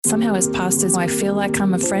somehow as pastors, I feel like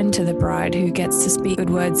I'm a friend to the bride who gets to speak good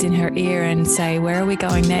words in her ear and say, where are we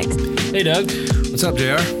going next? Hey, Doug. What's up,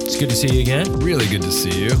 JR? It's good to see you again. Really good to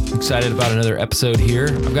see you. Excited about another episode here.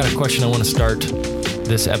 I've got a question I want to start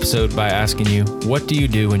this episode by asking you. What do you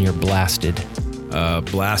do when you're blasted?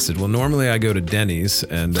 Blasted. Well, normally I go to Denny's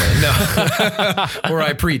and no, or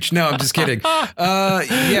I preach. No, I'm just kidding.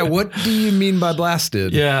 Yeah. What do you mean by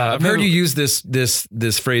blasted? Yeah, I've heard you use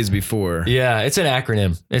this phrase before. Yeah, it's an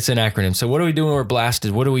acronym. So what do we do when we're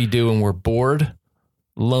blasted? What do we do when we're bored,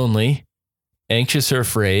 lonely, anxious or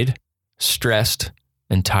afraid, stressed,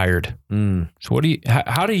 and tired? So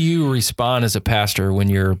how do you respond as a pastor when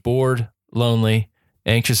you're bored, lonely,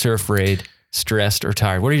 anxious or afraid, stressed or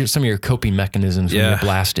tired? What are some of your coping mechanisms when you're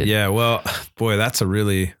blasted? Yeah, well, boy, that's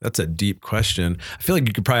a deep question. I feel like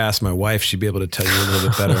you could probably ask my wife. She'd be able to tell you a little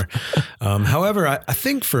bit better. However, I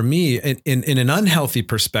think for me, in an unhealthy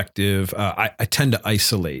perspective, I tend to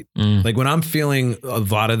isolate. Like when I'm feeling a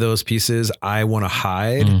lot of those pieces, I want to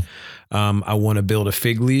hide. I want to build a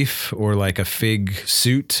fig leaf or like a fig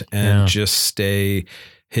suit and just stay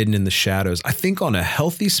hidden in the shadows. I think on a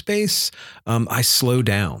healthy space, I slow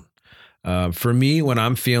down. For me, when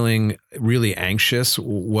I'm feeling really anxious,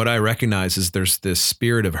 what I recognize is there's this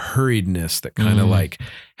spirit of hurriedness that kind of like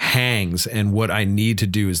hangs. And what I need to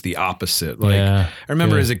do is the opposite. Like I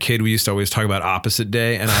remember as a kid, we used to always talk about opposite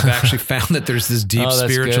day. And I've actually found that there's this deep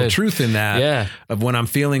spiritual truth in that of when I'm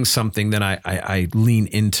feeling something, then I lean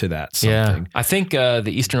into that something. I think the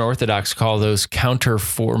Eastern Orthodox call those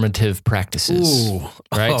counterformative practices. Ooh.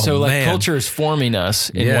 Right. So like culture is forming us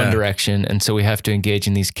in one direction. And so we have to engage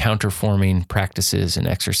in these counterforming practices and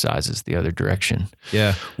exercises the other direction.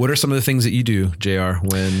 Yeah. What are some of the things that you do, JR,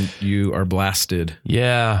 when you are blasted?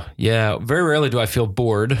 Yeah. Very rarely do I feel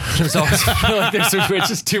bored. There's always feel like there's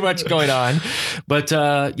just too much going on. But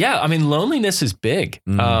I mean, loneliness is big.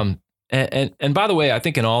 And by the way, I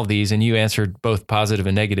think in all of these, and you answered both positive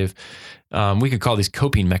and negative, we could call these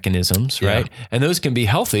coping mechanisms, right? And those can be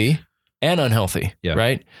healthy and unhealthy,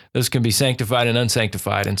 right? Those can be sanctified and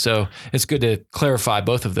unsanctified. And so it's good to clarify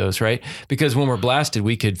both of those, right? Because when we're blasted,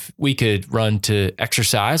 we could run to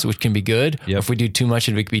exercise, which can be good. If we do too much,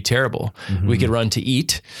 it could be terrible. We could run to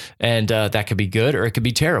eat, and that could be good, or it could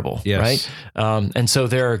be terrible, right? And so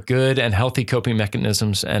there are good and healthy coping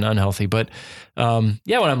mechanisms and unhealthy. But when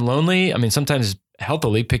I'm lonely, I mean, sometimes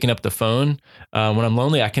healthily picking up the phone, when I'm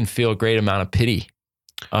lonely, I can feel a great amount of pity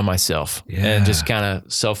on myself and just kind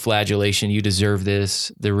of self-flagellation. You deserve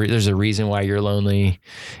this. There's a reason why you're lonely,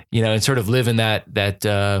 and sort of live in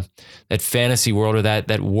that fantasy world, or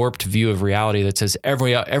that warped view of reality that says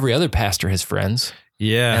every other pastor has friends.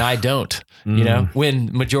 Yeah. And I don't,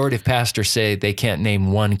 when majority of pastors say they can't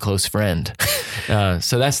name one close friend.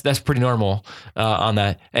 So that's pretty normal on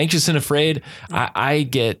that. Anxious and afraid.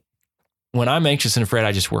 When I'm anxious and afraid,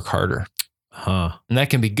 I just work harder. And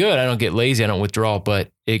that can be good. I don't get lazy. I don't withdraw,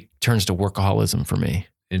 but it turns to workaholism for me.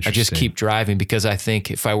 I just keep driving because I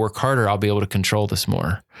think if I work harder, I'll be able to control this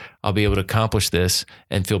more. I'll be able to accomplish this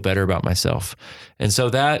and feel better about myself. And so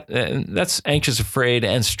that's anxious, afraid,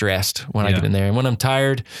 and stressed when I get in there. And when I'm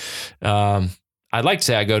tired, I'd like to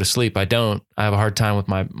say I go to sleep. I don't. I have a hard time with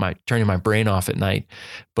my turning my brain off at night.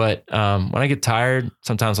 But when I get tired,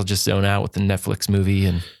 sometimes I'll just zone out with the Netflix movie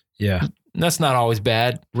and that's not always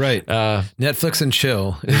bad. Right. Netflix and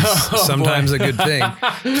chill is sometimes a good thing.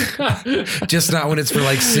 Just not when it's for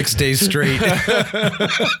like 6 days straight.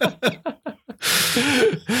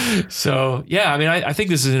 So, I mean, I think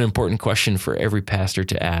this is an important question for every pastor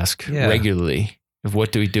to ask regularly of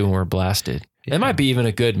what do we do when we're blasted? That might be even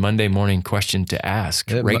a good Monday morning question to ask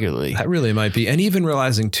regularly. That really might be. And even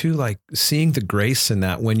realizing too, like seeing the grace in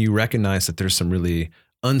that when you recognize that there's some really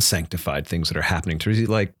unsanctified things that are happening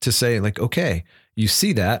to say, okay, you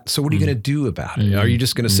see that. So what are you going to do about it? Are you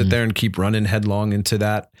just going to sit there and keep running headlong into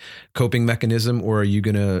that coping mechanism? Or are you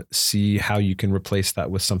going to see how you can replace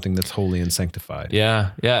that with something that's holy and sanctified?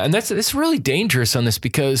 Yeah. And it's really dangerous on this,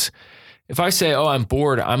 because if I say, I'm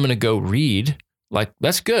bored, I'm going to go read, like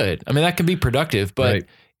that's good. I mean, that can be productive, but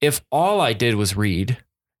if all I did was read,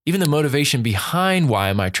 even the motivation behind why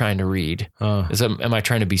am I trying to read? Am I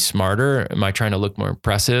trying to be smarter? Am I trying to look more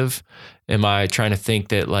impressive? Am I trying to think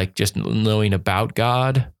that like just knowing about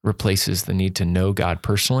God replaces the need to know God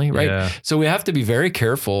personally, right? Yeah. So we have to be very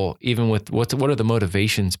careful even with what are the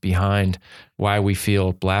motivations behind why we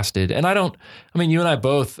feel blasted. And you and I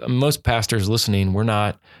both, most pastors listening, we're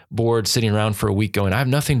not bored sitting around for a week going, I have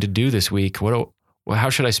nothing to do this week. How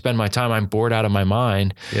should I spend my time? I'm bored out of my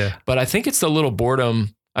mind. Yeah. But I think it's the little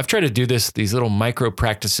boredom. I've tried to do these little micro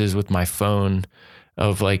practices with my phone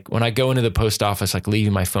of like when I go into the post office, like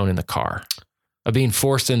leaving my phone in the car. of being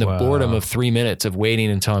forced in the boredom of 3 minutes of waiting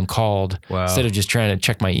until I'm called instead of just trying to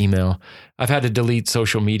check my email. I've had to delete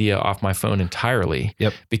social media off my phone entirely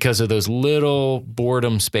because of those little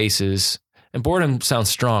boredom spaces. And boredom sounds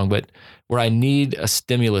strong, but where I need a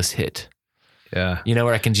stimulus hit. Yeah. You know,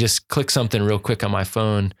 where I can just click something real quick on my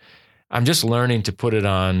phone. I'm just learning to put it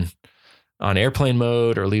on airplane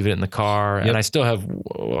mode or leave it in the car. And I still have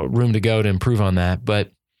room to go to improve on that.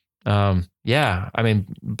 But yeah, I mean,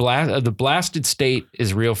 the blasted state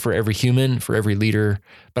is real for every human, for every leader.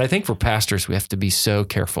 But I think for pastors, we have to be so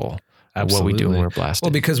careful of what we do when we're blasted.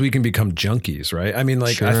 Well, because we can become junkies, right? I mean,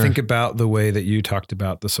 like, I think about the way that you talked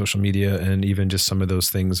about the social media and even just some of those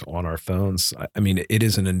things on our phones. I mean, it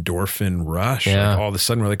is an endorphin rush. Yeah. Like all of a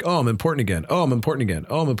sudden we're like, oh, I'm important again. Oh, I'm important again.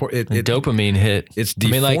 Oh, I'm important. Dopamine hit. It's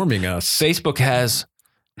deforming us. Facebook has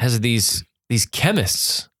these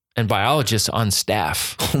chemists and biologists on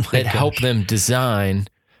staff that help them design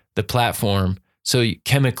the platform. So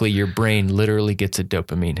chemically, your brain literally gets a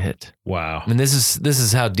dopamine hit. Wow. I mean, this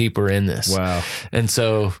is how deep we're in this. Wow. And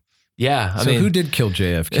so, yeah. I mean, who did kill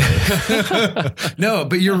JFK? No,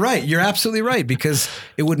 but you're right. You're absolutely right, because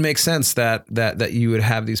it would make sense that you would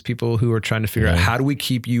have these people who are trying to figure out how do we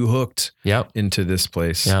keep you hooked into this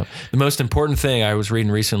place. Yeah. The most important thing I was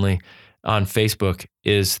reading recently on Facebook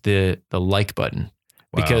is the like button.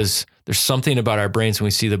 Wow. Because there's something about our brains when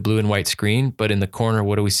we see the blue and white screen, but in the corner,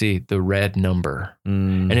 what do we see? The red number.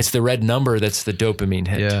 And it's the red number that's the dopamine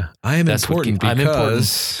hit. Yeah. I'm important.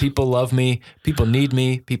 People love me. People need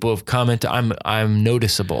me. People have commented. I'm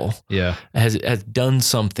noticeable. Yeah. Has done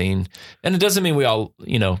something. And it doesn't mean we all,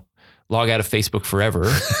 log out of Facebook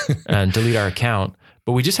forever and delete our account,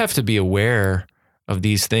 but we just have to be aware of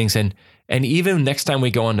these things. And even next time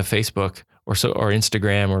we go onto Facebook or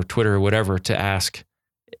Instagram or Twitter or whatever to ask,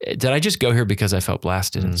 did I just go here because I felt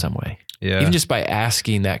blasted in some way? Yeah. Even just by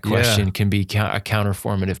asking that question can be a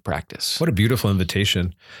counterformative practice. What a beautiful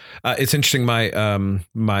invitation. It's interesting.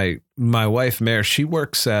 My wife, Mare, she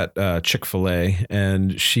works at Chick-fil-A,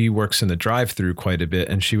 and she works in the drive-through quite a bit.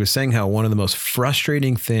 And she was saying how one of the most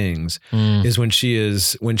frustrating things is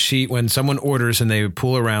when someone orders and they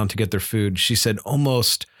pull around to get their food. She said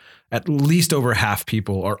almost at least over half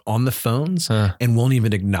people are on the phones and won't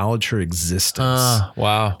even acknowledge her existence.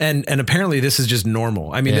 Wow. And apparently this is just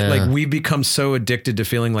normal. I mean, like we've become so addicted to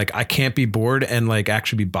feeling like I can't be bored and like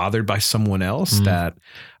actually be bothered by someone else that,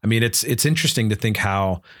 I mean, it's interesting to think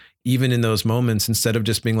how even in those moments, instead of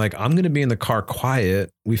just being like, I'm going to be in the car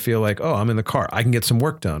quiet, we feel like, oh, I'm in the car, I can get some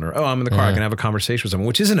work done, or, oh, I'm in the car, I can have a conversation with someone,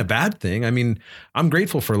 which isn't a bad thing. I mean, I'm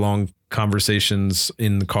grateful for long conversations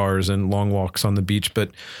in the cars and long walks on the beach,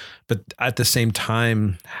 but at the same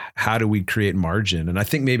time, how do we create margin? And I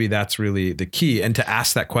think maybe that's really the key. And to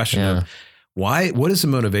ask that question of what is the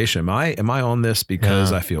motivation? Am I on this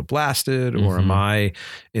because I feel blasted, or am I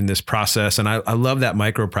in this process? And I love that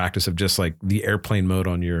micro practice of just like the airplane mode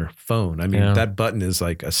on your phone. I mean, that button is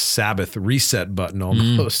like a Sabbath reset button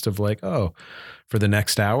almost of like, oh, for the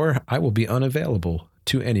next hour, I will be unavailable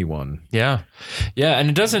to anyone. Yeah. Yeah.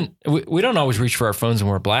 And we don't always reach for our phones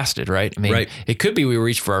when we're blasted, right? I mean, it could be we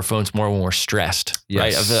reach for our phones more when we're stressed,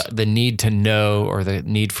 right? Of the need to know, or the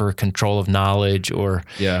need for control of knowledge, or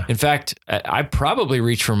in fact, I probably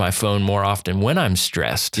reach for my phone more often when I'm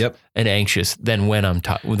stressed and anxious than when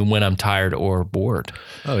I'm tired or bored.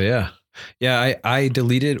 Oh yeah. Yeah. I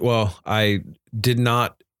did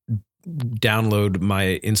not download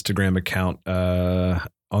my Instagram account,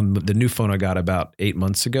 on the new phone I got about 8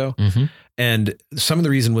 months ago. And some of the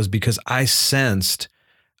reason was because I sensed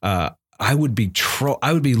I would be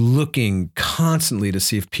looking constantly to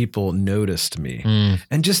see if people noticed me.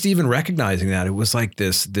 And just even recognizing that, it was like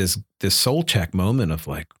this soul check moment of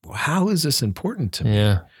like, well, how is this important to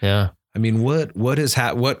me? Yeah. I mean,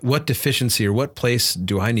 what deficiency or what place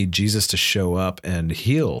do I need Jesus to show up and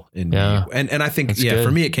heal in me? And I think,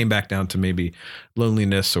 for me, it came back down to maybe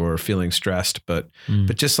loneliness or feeling stressed, but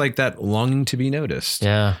just like that longing to be noticed.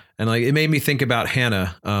 Yeah. And like, it made me think about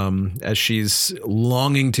Hannah, as she's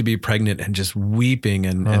longing to be pregnant and just weeping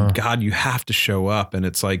and God, you have to show up. And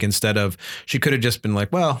it's like, instead of, she could have just been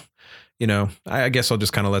like, well, I guess I'll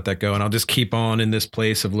just kind of let that go and I'll just keep on in this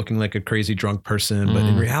place of looking like a crazy drunk person. But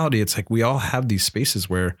in reality, it's like we all have these spaces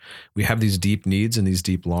where we have these deep needs and these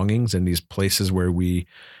deep longings and these places where we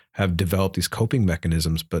have developed these coping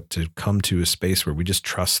mechanisms, but to come to a space where we just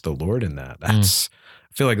trust the Lord in that. I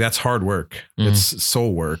feel like that's hard work. It's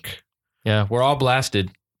soul work. Yeah. We're all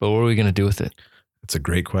blasted, but what are we going to do with it? It's a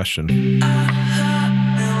great question.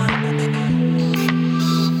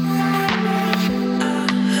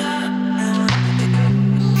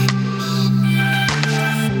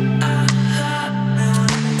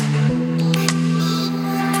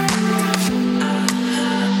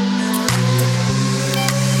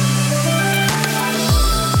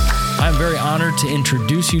 honored to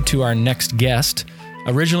introduce you to our next guest.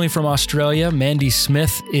 Originally from Australia, Mandy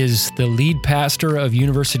Smith is the lead pastor of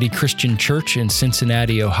University Christian Church in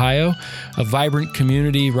Cincinnati, Ohio, a vibrant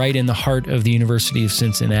community right in the heart of the University of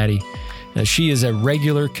Cincinnati. She is a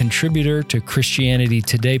regular contributor to Christianity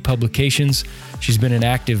Today publications. She's been an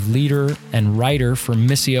active leader and writer for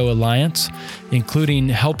Missio Alliance, including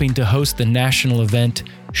helping to host the national event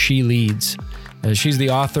She Leads. She's the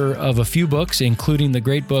author of a few books, including the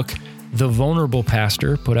great book, The Vulnerable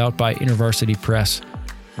Pastor, put out by InterVarsity Press.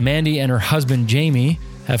 Mandy and her husband, Jamie,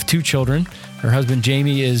 have 2 children. Her husband,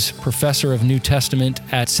 Jamie, is professor of New Testament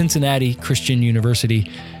at Cincinnati Christian University.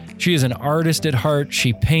 She is an artist at heart.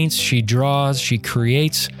 She paints, she draws, she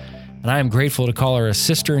creates, and I am grateful to call her a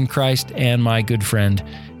sister in Christ and my good friend.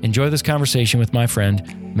 Enjoy this conversation with my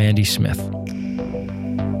friend, Mandy Smith.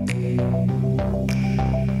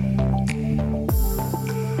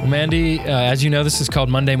 Mandy, as you know, this is called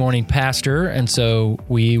Monday Morning Pastor, and so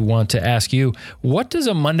we want to ask you, what does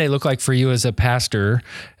a Monday look like for you as a pastor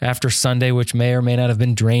after Sunday, which may or may not have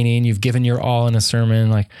been draining? You've given your all in a sermon.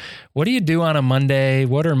 Like, what do you do on a Monday?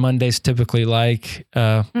 What are Mondays typically like?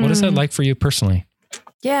 What is that like for you personally?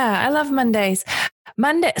 Yeah, I love Mondays.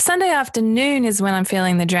 Sunday afternoon is when I'm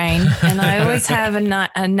feeling the drain, and I always have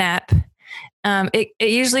a nap. It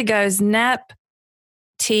usually goes nap,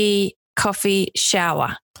 tea, coffee,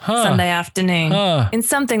 shower. Sunday afternoon in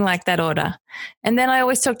something like that order. And then I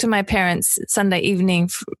always talk to my parents Sunday evening,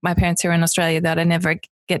 my parents who are in Australia that I never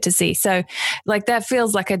get to see. So like that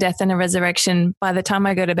feels like a death and a resurrection by the time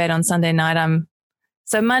I go to bed on Sunday night.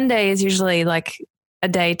 So Monday is usually like a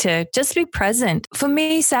day to just be present. For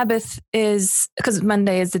me, Sabbath is, because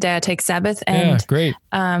Monday is the day I take Sabbath. And yeah, great.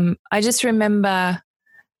 I just remember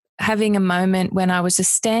having a moment when I was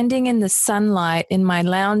just standing in the sunlight in my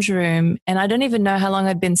lounge room, and I don't even know how long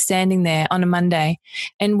I'd been standing there on a Monday,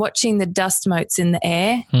 and watching the dust motes in the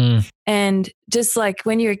air. And just like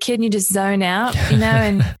when you're a kid and you just zone out,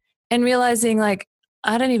 and realizing like,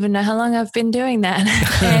 I don't even know how long I've been doing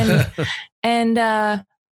that. and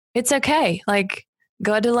it's okay. Like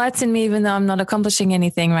God delights in me, even though I'm not accomplishing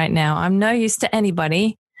anything right now. I'm no use to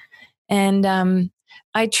anybody. And,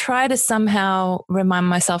 I try to somehow remind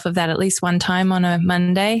myself of that at least one time on a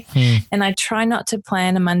Monday. And I try not to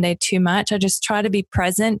plan a Monday too much. I just try to be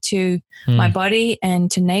present to my body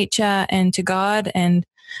and to nature and to God and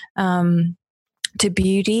to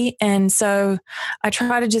beauty. And so I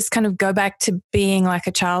try to just kind of go back to being like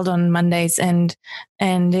a child on Mondays. And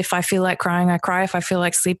if I feel like crying, I cry. If I feel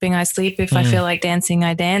like sleeping, I sleep. If I feel like dancing,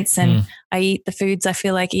 I dance. And I eat the foods I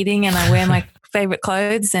feel like eating, and I wear my favorite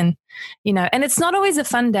clothes. And and it's not always a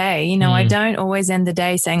fun day. I don't always end the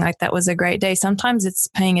day saying like, that was a great day. Sometimes it's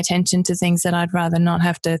paying attention to things that I'd rather not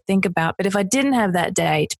have to think about. But if I didn't have that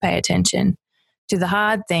day to pay attention to the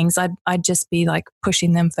hard things, I'd just be like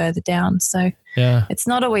pushing them further down. So it's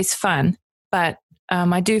not always fun, but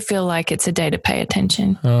I do feel like it's a day to pay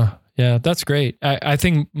attention. Yeah, that's great. I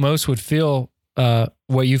think most would feel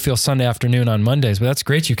what you feel Sunday afternoon on Mondays, but that's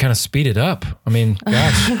great. You kind of speed it up. I mean,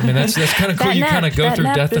 gosh, that's kind of cool. You kind of go through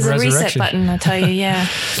death and resurrection. Reset button, I tell you, yeah.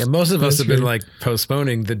 Most of us have been like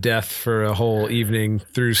postponing the death for a whole evening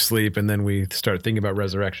through sleep, and then we start thinking about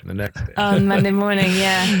resurrection the next day. On Monday morning,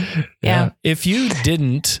 yeah. If you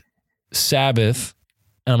didn't Sabbath,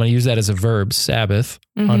 and I'm going to use that as a verb, Sabbath,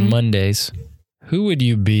 on Mondays, who would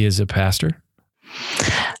you be as a pastor?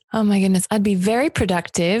 Oh my goodness, I'd be very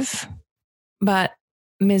productive, but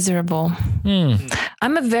miserable.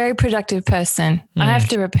 I'm a very productive person. I have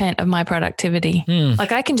to repent of my productivity.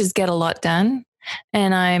 Like I can just get a lot done,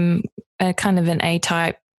 and I'm a kind of an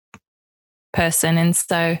A-type person. And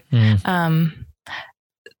so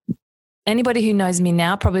anybody who knows me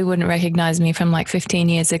now probably wouldn't recognize me from like 15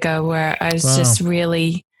 years ago, where I was just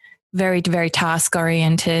really very, very task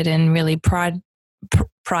oriented and really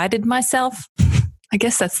prided myself. I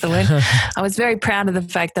guess that's the word. I was very proud of the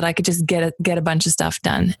fact that I could just get a bunch of stuff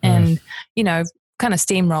done and, kind of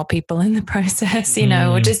steamroll people in the process,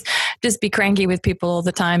 or just be cranky with people all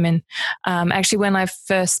the time. And actually, when I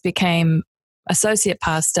first became associate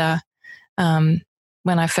pastor, when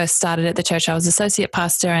I first started at the church, I was associate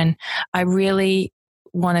pastor, and I really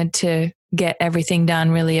wanted to get everything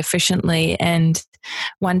done really efficiently. And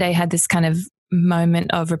one day had this kind of moment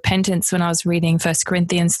of repentance when I was reading 1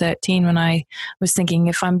 Corinthians 13, when I was thinking,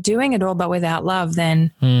 if I'm doing it all but without love,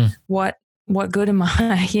 then what good am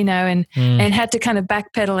I, and had to kind of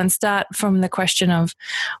backpedal and start from the question of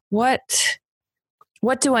what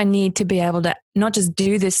do I need to be able to not just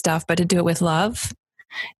do this stuff, but to do it with love.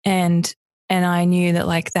 And And I knew that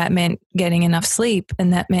like that meant getting enough sleep,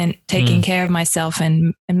 and that meant taking care of myself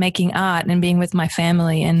and making art and being with my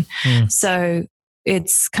family. And so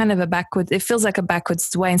it's kind of it feels like a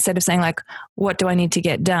backwards way, instead of saying like, what do I need to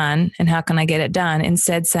get done and how can I get it done?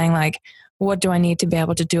 Instead saying like, what do I need to be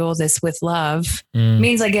able to do all this with love?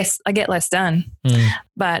 Means I guess I get less done,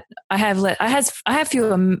 but I have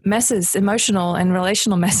fewer messes, emotional and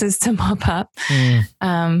relational messes to mop up.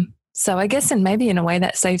 So I guess maybe in a way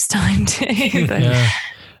that saves time too. But,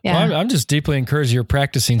 yeah. Well, I'm just deeply encouraged you're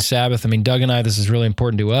practicing Sabbath. I mean, Doug and I, this is really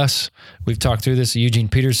important to us. We've talked through this. Eugene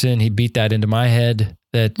Peterson, he beat that into my head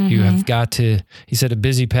that you have got to, he said a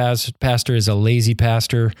busy pastor is a lazy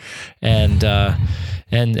pastor. And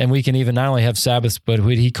we can even not only have Sabbaths, but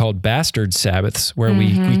what he called bastard Sabbaths, where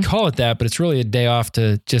we call it that, but it's really a day off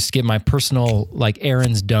to just get my personal like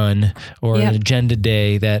errands done, or an agenda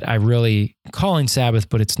day that I really calling Sabbath,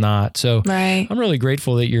 but it's not. So I'm really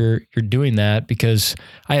grateful that you're doing that, because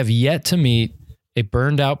I have yet to meet a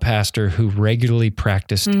burned out pastor who regularly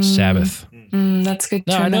practiced Sabbath. That's good.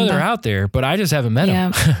 No, I know they're out there, but I just haven't met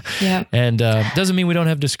them. And doesn't mean we don't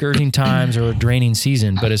have discouraging times or a draining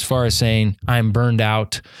season. But as far as saying I'm burned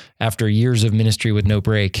out after years of ministry with no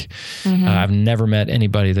break, I've never met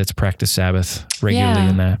anybody that's practiced Sabbath regularly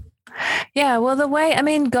in that. Yeah, well,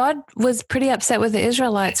 God was pretty upset with the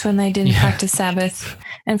Israelites when they didn't practice Sabbath.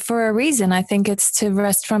 And for a reason. I think it's to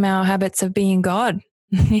rest from our habits of being God,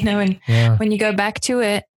 and when you go back to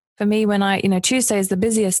it, for me, when Tuesday is the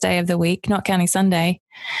busiest day of the week, not counting Sunday,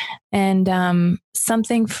 and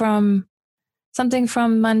something from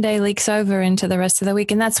Monday leaks over into the rest of the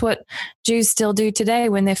week. And that's what Jews still do today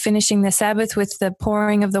when they're finishing the Sabbath with the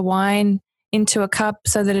pouring of the wine into a cup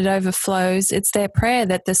so that it overflows. It's their prayer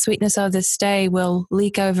that the sweetness of this day will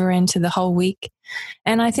leak over into the whole week.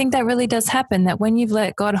 And I think that really does happen, that when you've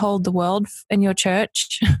let God hold the world in your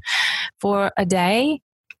church for a day,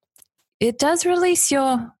 it does release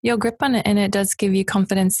your grip on it, and it does give you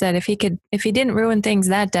confidence that if he didn't ruin things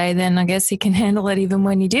that day, then I guess he can handle it even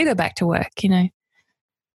when you do go back to work,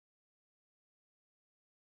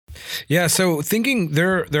 Yeah. So thinking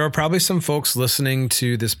there are probably some folks listening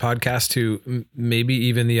to this podcast who maybe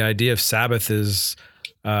even the idea of Sabbath is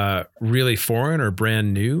really foreign or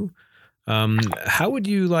brand new. How would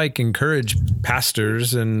you encourage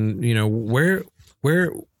pastors, and where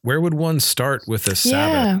would one start with a Sabbath?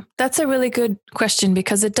 Yeah, that's a really good question,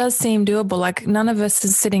 because it does seem doable. Like none of us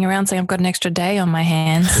is sitting around saying, I've got an extra day on my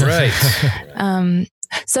hands. Right.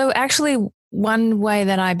 So actually one way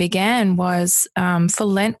that I began was for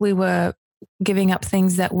Lent, we were giving up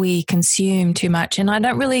things that we consume too much. And I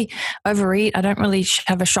don't really overeat. I don't really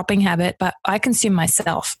have a shopping habit, but I consume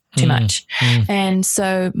myself too much. And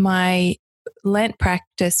so my Lent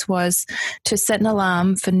practice was to set an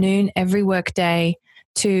alarm for noon every work day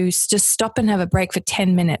to just stop and have a break for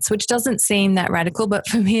 10 minutes, which doesn't seem that radical, but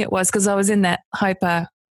for me it was, because I was in that hyper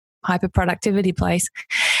productivity place.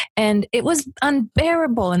 And it was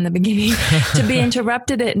unbearable in the beginning to be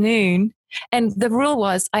interrupted at noon. And the rule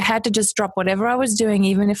was I had to just drop whatever I was doing,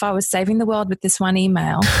 even if I was saving the world with this one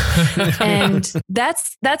email. And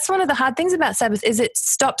that's one of the hard things about Sabbath, is it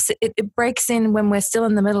stops, it breaks in when we're still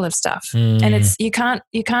in the middle of stuff. And it's, you can't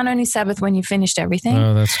only Sabbath when you finished everything.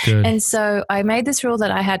 Oh, that's good. And so I made this rule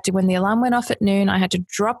that I had to, when the alarm went off at noon, I had to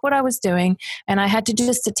drop what I was doing, and I had to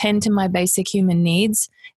just attend to my basic human needs.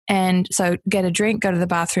 And so get a drink, go to the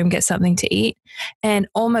bathroom, get something to eat. And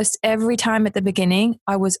almost every time at the beginning,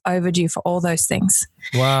 I was overdue for all those things.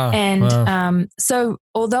 Wow. And so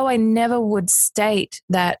although I never would state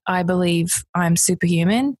that I believe I'm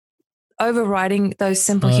superhuman, overriding those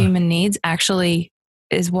simple human needs actually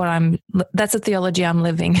is that's a theology I'm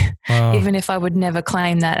living, even if I would never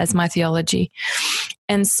claim that as my theology.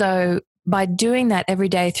 And so by doing that every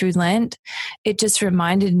day through Lent, it just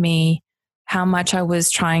reminded me how much I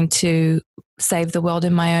was trying to save the world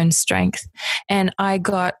in my own strength. And I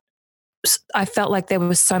felt like there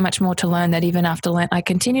was so much more to learn, that even after Lent, I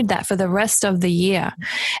continued that for the rest of the year.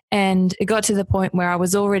 And it got to the point where I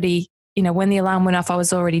was already, when the alarm went off, I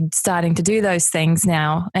was already starting to do those things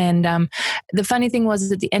now. And the funny thing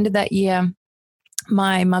was, at the end of that year,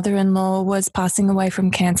 my mother-in-law was passing away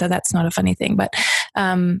from cancer. That's not a funny thing, but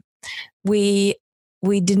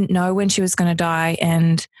we didn't know when she was going to die,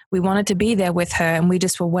 and we wanted to be there with her, and we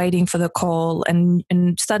just were waiting for the call, and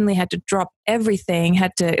suddenly had to drop everything.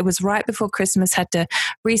 It was right before Christmas, had to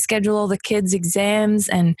reschedule all the kids' exams,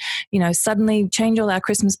 and, suddenly change all our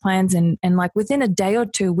Christmas plans. And within a day or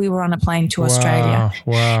two, we were on a plane to Australia.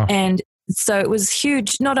 Wow. And so it was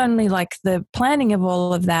huge, not only the planning of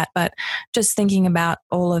all of that, but just thinking about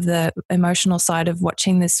all of the emotional side of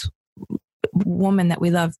watching this woman that we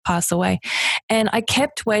love pass away. And I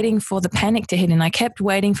kept waiting for the panic to hit, and I kept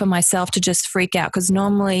waiting for myself to just freak out, because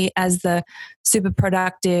normally as the super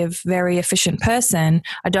productive, very efficient person,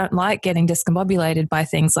 I don't like getting discombobulated by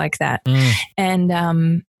things like that.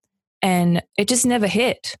 And it just never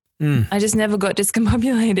hit. I just never got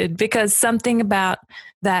discombobulated, because something about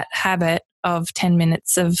that habit of 10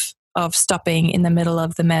 minutes of stopping in the middle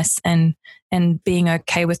of the mess and being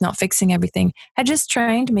okay with not fixing everything had just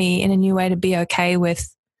trained me in a new way to be okay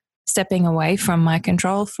with stepping away from my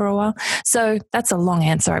control for a while. So that's a long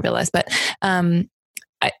answer, I realize, but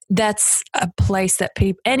that's a place that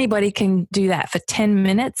anybody can do that for 10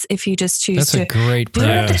 minutes if you just choose to. That's a great do it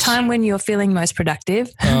at the time when you're feeling most productive.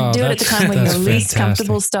 Do it at the time when you're least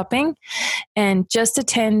comfortable stopping, and just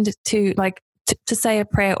attend to to say a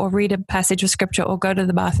prayer or read a passage of scripture or go to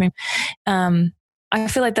the bathroom. I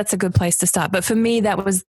feel like that's a good place to start. But for me, that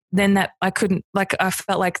was then that I couldn't, I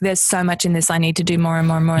felt like there's so much in this I need to do more and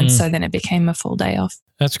more and more. And so then it became a full day off.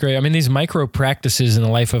 That's great. I mean, these micro practices in the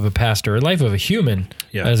life of a pastor, or life of a human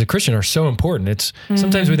as a Christian, are so important. It's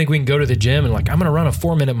sometimes we think we can go to the gym and I'm going to run a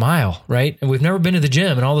 4-minute mile, right? And we've never been to the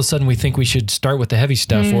gym, and all of a sudden we think we should start with the heavy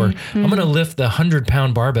stuff, or I'm going to lift the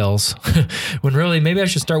 100-pound barbells, when really maybe I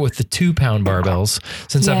should start with the 2-pound barbells,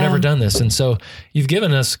 since I've never done this. And so you've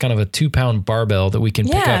given us kind of a 2-pound barbell that we can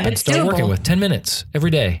pick up and start working with 10 minutes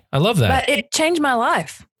every day. I love that. But it changed my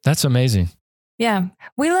life. That's amazing. Yeah.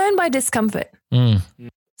 We learn by discomfort.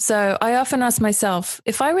 So I often ask myself,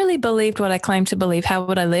 if I really believed what I claim to believe, how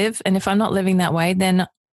would I live? And if I'm not living that way, then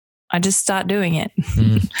I just start doing it.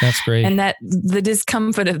 That's great. And that the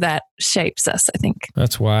discomfort of that shapes us, I think.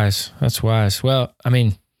 That's wise. That's wise. Well, I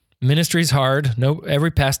mean, ministry's hard.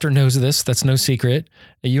 Every pastor knows this. That's no secret.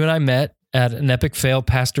 You and I met at an Epic Fail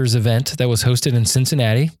Pastors event that was hosted in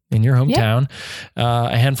Cincinnati, in your hometown,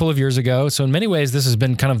 a handful of years ago. So in many ways, this has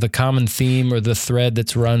been kind of the common theme or the thread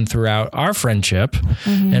that's run throughout our friendship.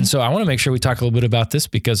 And so I want to make sure we talk a little bit about this,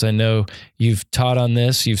 because I know you've taught on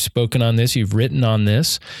this, you've spoken on this, you've written on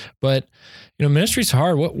this, but ministry's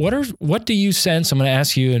hard. What do you sense? I'm going to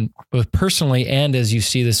ask you, and both personally and as you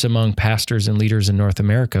see this among pastors and leaders in North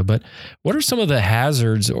America, but what are some of the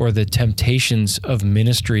hazards or the temptations of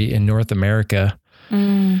ministry in North America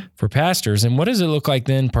for pastors? And what does it look like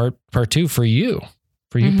then, part two, for you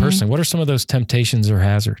personally? What are some of those temptations or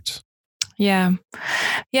hazards? Yeah,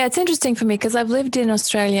 it's interesting for me, because I've lived in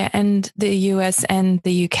Australia and the US and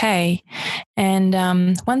the UK.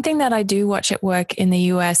 And one thing that I do watch at work in the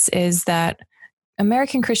US is that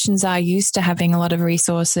American Christians are used to having a lot of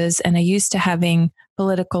resources and are used to having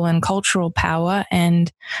political and cultural power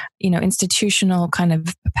and, institutional kind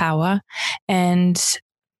of power. And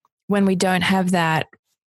when we don't have that,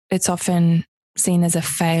 it's often seen as a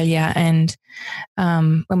failure. And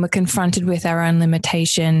when we're confronted with our own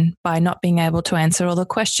limitation by not being able to answer all the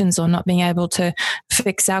questions or not being able to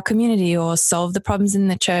fix our community or solve the problems in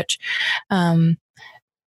the church,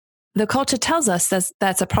 the culture tells us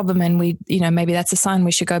that's a problem, and we, maybe that's a sign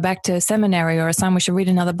we should go back to seminary, or a sign we should read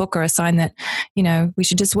another book, or a sign that, we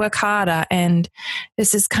should just work harder. And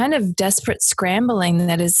this is kind of desperate scrambling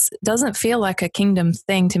that doesn't feel like a kingdom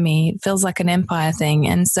thing to me. It feels like an empire thing.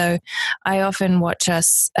 And so I often watch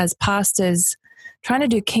us as pastors trying to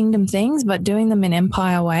do kingdom things, but doing them in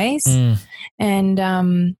empire ways. And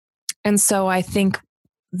so I think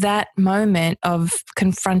that moment of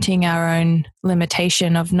confronting our own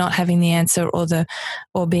limitation of not having the answer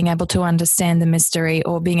or being able to understand the mystery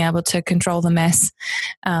or being able to control the mess.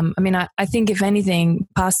 I think if anything,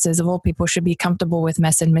 pastors of all people should be comfortable with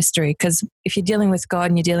mess and mystery, because if you're dealing with God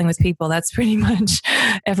and you're dealing with people, that's pretty much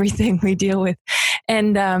everything we deal with.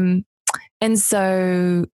 And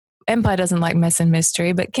so empire doesn't like mess and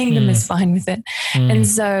mystery, but kingdom is fine with it. And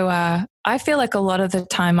so I feel like a lot of the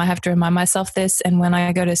time I have to remind myself this. And when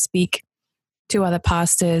I go to speak to other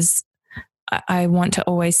pastors, I want to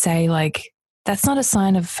always say, that's not a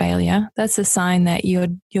sign of failure. That's a sign that you're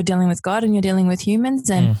dealing with God and you're dealing with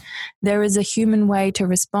humans. And there is a human way to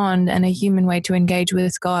respond and a human way to engage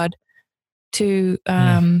with God to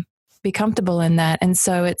be comfortable in that. And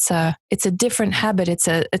so it's a different habit. It's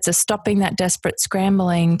a stopping that desperate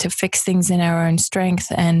scrambling to fix things in our own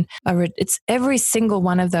strength. And it's every single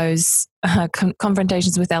one of those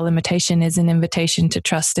confrontations with our limitation is an invitation to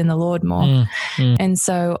trust in the Lord more. And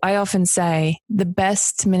so I often say the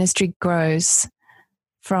best ministry grows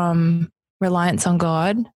from reliance on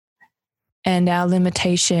God, and our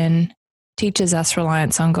limitation teaches us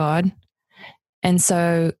reliance on God. And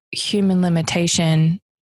so human limitation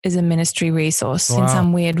is a ministry resource in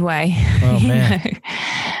some weird way. Oh, man.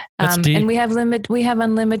 That's deep. And we have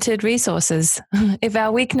unlimited resources. If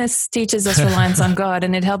our weakness teaches us reliance on God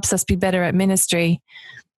and it helps us be better at ministry,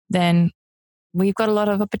 then we've got a lot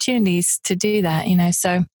of opportunities to do that,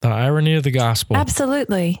 so. The irony of the gospel.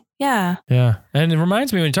 Absolutely. Yeah. Yeah. And it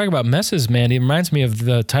reminds me, when you talk about messes, Mandy, it reminds me of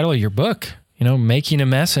the title of your book, Making a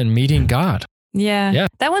Mess and Meeting God. Yeah.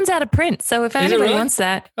 That one's out of print. So if anybody really? wants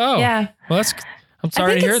that. Oh, yeah. Well, I'm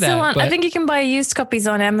sorry to hear that. I think you can buy used copies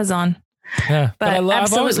on Amazon. Yeah. But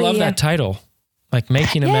I've always loved that title, like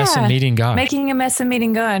Making a Mess and Meeting God. Making a Mess and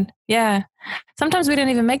Meeting God. Yeah. Sometimes we don't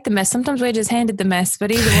even make the mess. Sometimes we're just handed the mess.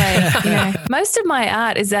 But either way, most of my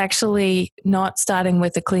art is actually not starting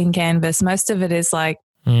with a clean canvas. Most of it is like,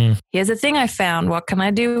 here's a thing I found. What can I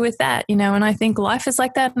do with that? And I think life is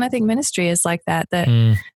like that. And I think ministry is like that,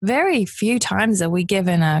 very few times are we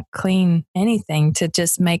given a clean anything to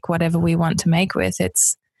just make whatever we want to make with.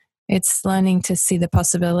 It's learning to see the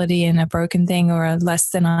possibility in a broken thing or a less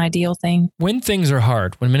than ideal thing. When things are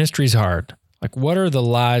hard, when ministry is hard, like what are the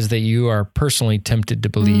lies that you are personally tempted to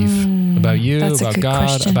believe about you, about God,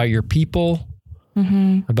 question. About your people,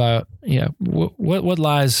 about, what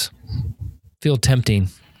lies feel tempting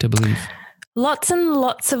to believe? Lots and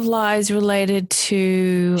lots of lies related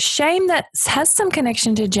to shame that has some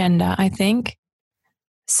connection to gender, I think.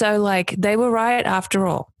 So like they were right after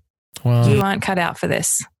all. Wow. You aren't cut out for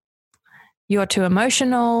this. You're too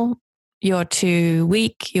emotional. You're too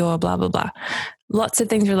weak. You're blah, blah, blah. Lots of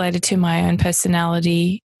things related to my own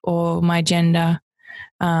personality or my gender.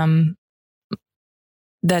 That's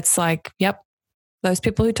like, yep, those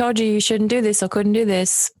people who told you shouldn't do this or couldn't do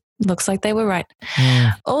this, looks like they were right.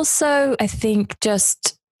 Also, I think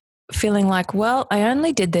just feeling like, well, I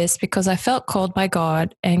only did this because I felt called by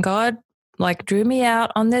God, and God like drew me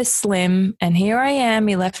out on this limb, and here I am.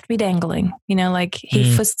 He left me dangling,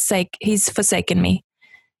 he's forsaken me.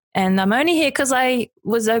 And I'm only here because I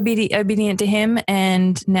was obedient to him,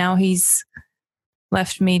 and now he's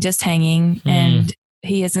left me just hanging, and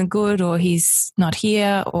he isn't good, or he's not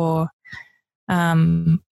here, or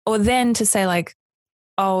then to say like,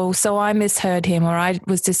 oh, so I misheard him, or I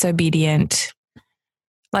was disobedient.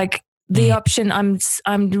 Like the option, I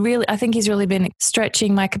think he's really been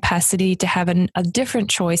stretching my capacity to have a different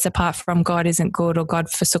choice apart from God isn't good, or God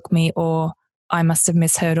forsook me, or I must have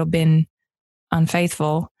misheard or been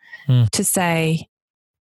unfaithful. To say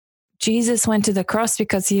Jesus went to the cross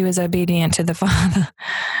because he was obedient to the Father.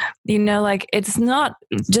 Like it's not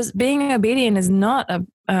just being obedient is not a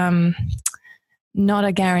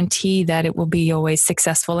guarantee that it will be always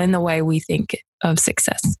successful in the way we think of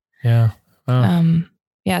success. Yeah. Oh.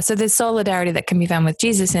 So there's solidarity that can be found with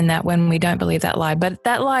Jesus in that when we don't believe that lie, but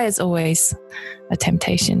that lie is always a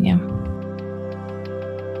temptation. Yeah.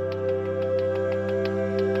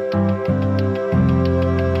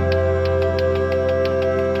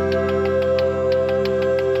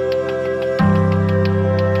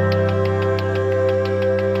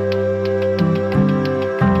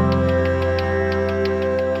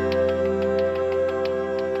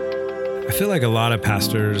 I feel like a lot of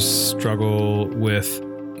pastors struggle with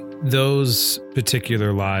those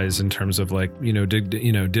particular lies in terms of like,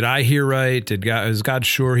 did I hear right? Is God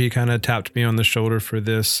sure he kind of tapped me on the shoulder for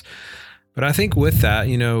this? But I think with that,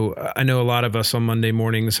 I know a lot of us on Monday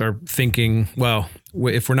mornings are thinking, well,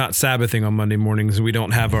 if we're not Sabbathing on Monday mornings, we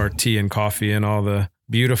don't have our tea and coffee and all the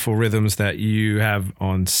beautiful rhythms that you have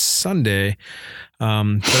on Sunday.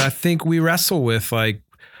 But I think we wrestle with like,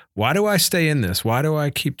 why do I stay in this? Why do I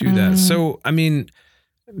keep doing that? So, I mean,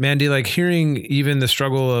 Mandy, like hearing even the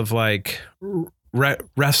struggle of like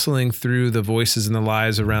wrestling through the voices and the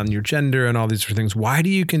lies around your gender and all these different things, why do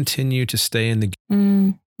you continue to stay in the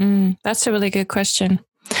That's a really good question.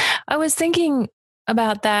 I was thinking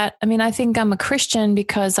about that. I mean, I think I'm a Christian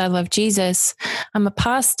because I love Jesus. I'm a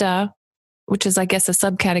pastor, which is, I guess, a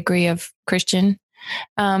subcategory of Christian,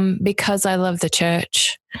 because I love the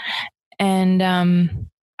church. And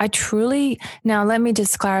I truly, now let me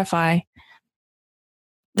just clarify.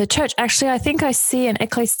 The church, actually, I think I see an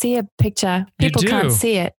ecclesia picture. People can't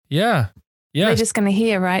see it. Yeah. Yeah. They're just going to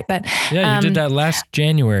hear, right? But yeah, you did that last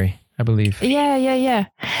January, I believe. Yeah.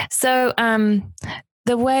 So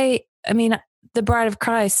the way, I mean, the bride of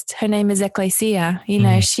Christ, her name is Ecclesia.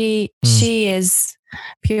 She is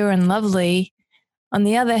pure and lovely. On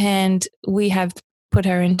the other hand, we have put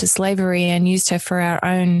her into slavery and used her for our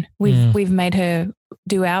own. We've made her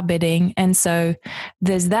do our bidding. And so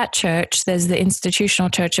there's that church, there's the institutional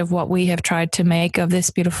church of what we have tried to make of this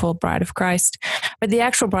beautiful bride of Christ, but the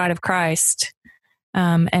actual bride of Christ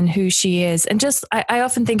and who she is. And just, I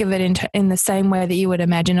often think of it in the same way that you would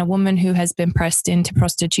imagine a woman who has been pressed into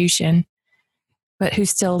prostitution, but who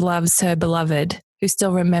still loves her beloved, who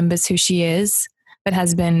still remembers who she is, but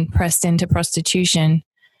has been pressed into prostitution.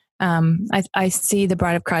 I see the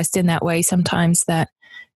Bride of Christ in that way sometimes, that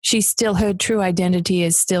she's still, her true identity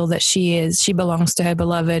is still that she belongs to her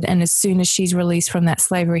beloved. And as soon as she's released from that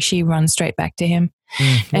slavery, she runs straight back to him.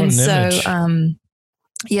 And so,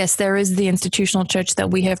 yes, there is the institutional church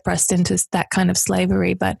that we have pressed into that kind of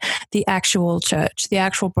slavery, but the actual church, the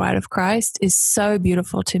actual Bride of Christ, is so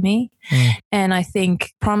beautiful to me. And I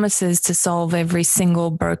think promises to solve every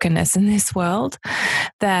single brokenness in this world,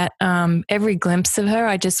 that every glimpse of her,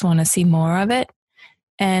 I just want to see more of it.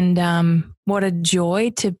 And what a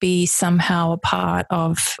joy to be somehow a part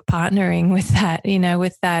of partnering with that,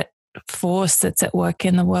 with that force that's at work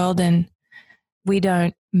in the world. And we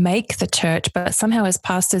don't make the church, but somehow as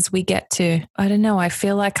pastors, we get to, I don't know, I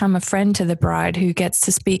feel like I'm a friend to the bride who gets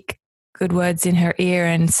to speak good words in her ear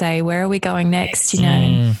and say, where are we going next?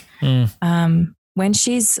 When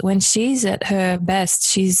she's at her best,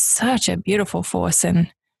 she's such a beautiful force,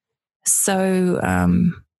 and so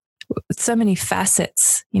many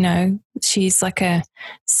facets, she's like a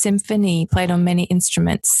symphony played on many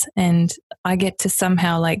instruments, and I get to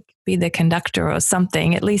somehow like be the conductor or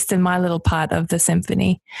something, at least in my little part of the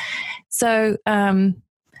symphony. So,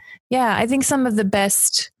 I think some of the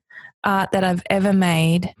best art that I've ever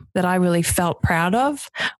made that I really felt proud of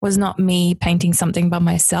was not me painting something by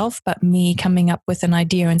myself, but me coming up with an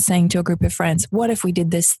idea and saying to a group of friends, what if we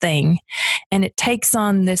did this thing? And it takes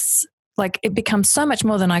on this, like, it becomes so much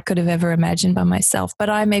more than I could have ever imagined by myself.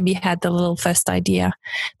 But I maybe had the little first idea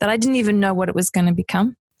that I didn't even know what it was going to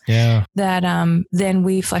become. Yeah. That then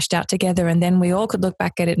we fleshed out together, and then we all could look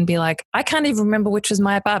back at it and be like, I can't even remember which was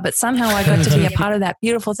my part, but somehow I got to be a part of that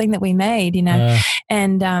beautiful thing that we made,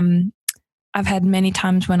 And I've had many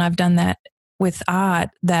times when I've done that with art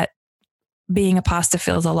that being a pastor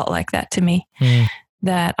feels a lot like that to me.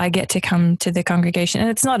 That I get to come to the congregation, and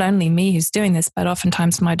it's not only me who's doing this, but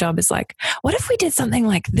oftentimes my job is like, what if we did something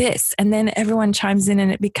like this? And then everyone chimes in,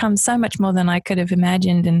 and it becomes so much more than I could have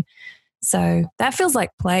imagined. And so that feels like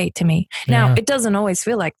play to me. Now, it doesn't always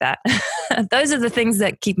feel like that. Those are the things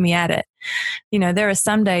that keep me at it. There are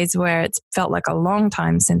some days where it's felt like a long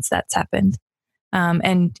time since that's happened.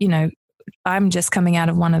 And I'm just coming out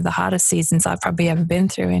of one of the hardest seasons I've probably ever been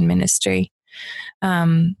through in ministry.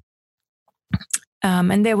 And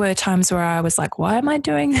there were times where I was like, why am I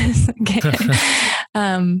doing this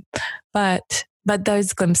again? But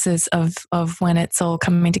those glimpses of when it's all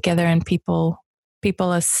coming together and people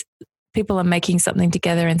are making something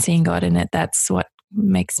together and seeing God in it, that's what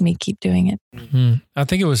makes me keep doing it. I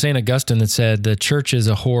think it was St. Augustine that said, the church is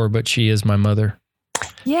a whore, but she is my mother.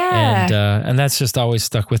 Yeah. And that's just always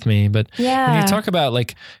stuck with me. But when you talk about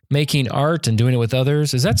like making art and doing it with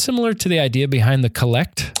others, is that similar to the idea behind the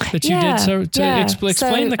collect that you did? So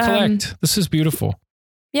explain the collect. This is beautiful.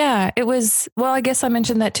 Yeah, it was, well, I guess I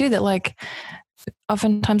mentioned that too, that like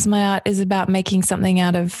oftentimes my art is about making something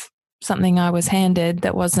out of something I was handed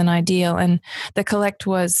that wasn't ideal. And the collect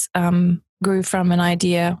was, grew from an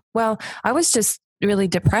idea. Well, I was just really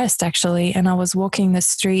depressed actually. And I was walking the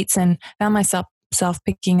streets and found myself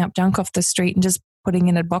picking up junk off the street and just putting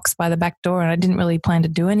in a box by the back door. And I didn't really plan to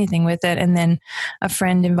do anything with it. And then a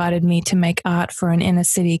friend invited me to make art for an inner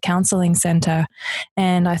city counseling center.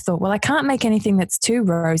 And I thought, well, I can't make anything that's too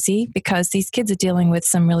rosy because these kids are dealing with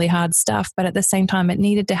some really hard stuff. But at the same time, it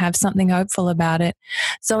needed to have something hopeful about it.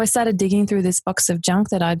 So I started digging through this box of junk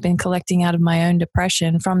that I'd been collecting out of my own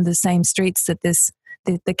depression from the same streets that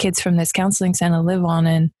the kids from this counseling center live on.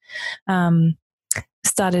 And,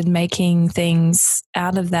 started making things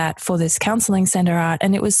out of that for this counseling center art.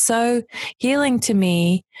 And it was so healing to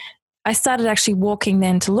me. I started actually walking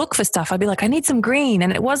then to look for stuff. I'd be like, I need some green.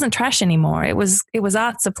 And it wasn't trash anymore. It was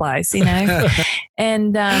art supplies,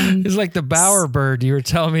 And it's like the bowerbird you were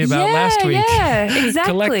telling me about last week. Yeah,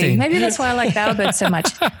 exactly. Collecting. Maybe that's why I like bowerbird so much.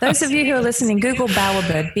 Those of you who are listening, Google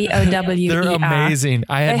bowerbird, BOWER. They're amazing.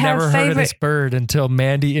 I had never heard of this bird until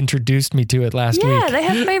Mandy introduced me to it last week. Yeah, they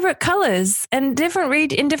have favorite colors, and in different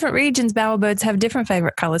regions, bowerbirds have different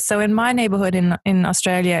favorite colors. So in my neighborhood in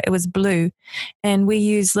Australia, it was blue, and we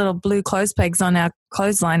use little blue clothes pegs on our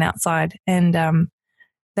clothesline outside, and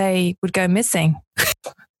they would go missing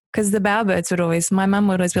because the bowerbirds my mum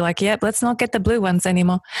would always be like, yep, let's not get the blue ones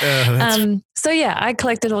anymore. So yeah, I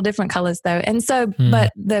collected all different colors though. And so,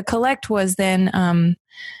 but the collect was then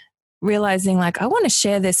realizing like, I want to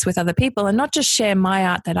share this with other people and not just share my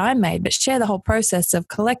art that I made, but share the whole process of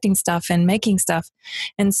collecting stuff and making stuff.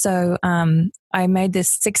 And so I made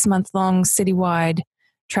this 6-month-long citywide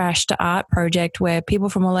trash to art project where people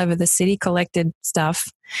from all over the city collected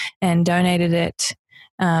stuff and donated it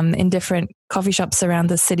in different coffee shops around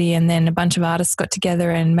the city. And then a bunch of artists got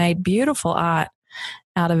together and made beautiful art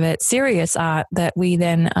out of it, serious art that we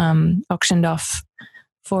then auctioned off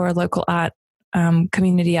for a local art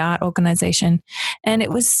community art organization. And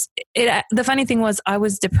the funny thing was I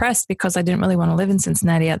was depressed because I didn't really want to live in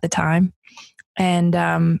Cincinnati at the time. And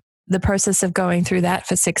the process of going through that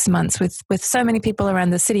for 6 months with so many people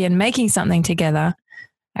around the city and making something together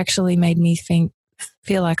actually made me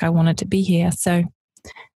feel like I wanted to be here. So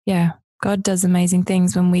yeah, God does amazing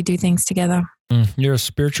things when we do things together. You're a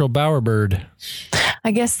spiritual bowerbird.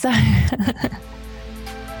 I guess so.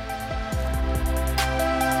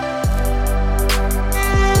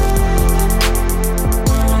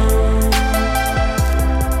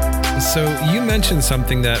 So you mentioned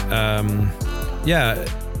something that,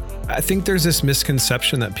 I think there's this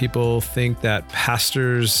misconception that people think that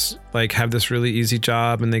pastors like have this really easy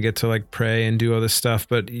job and they get to like pray and do all this stuff.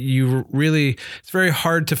 But it's very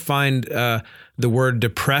hard to find the word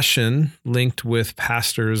depression linked with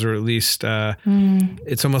pastors, or at least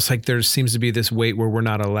it's almost like there seems to be this weight where we're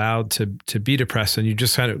not allowed to be depressed. And you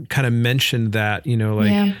just kind of mentioned that,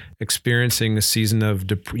 experiencing a season of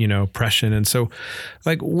depression. And so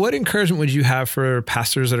like, what encouragement would you have for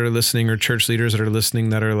pastors that are listening or church leaders that are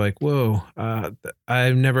listening that are like, whoa,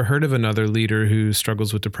 I've never heard of another leader who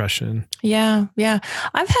struggles with depression? Yeah.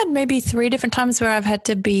 I've had maybe 3 different times where I've had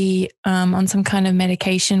to be on some kind of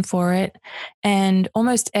medication for it. And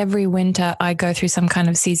almost every winter I go through some kind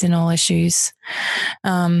of seasonal issues.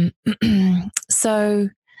 So,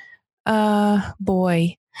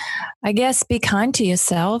 boy, I guess be kind to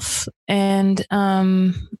yourself. And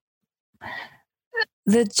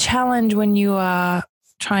the challenge when you are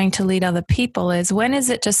trying to lead other people is, when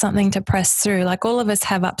is it just something to press through? Like, all of us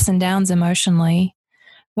have ups and downs emotionally.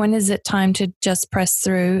 When is it time to just press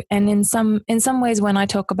through? And in some ways, when I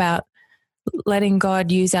talk about letting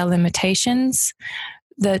God use our limitations,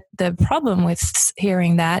 the problem with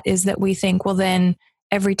hearing that is that we think, well, then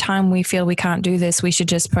every time we feel we can't do this, we should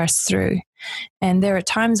just press through. And there are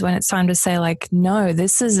times when it's time to say, like, no,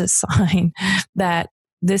 this is a sign that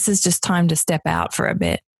this is just time to step out for a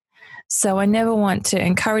bit. So I never want to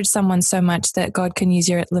encourage someone so much that God can use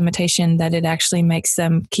your limitation that it actually makes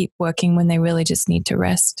them keep working when they really just need to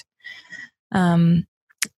rest.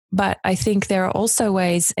 But I think there are also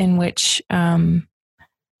ways in which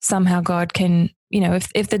somehow God can,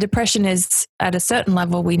 if the depression is at a certain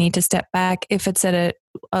level, we need to step back. If it's at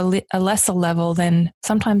a lesser level, then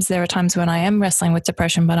sometimes there are times when I am wrestling with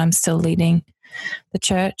depression, but I'm still leading the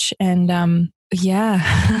church. And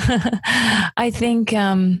I think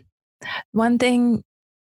one thing,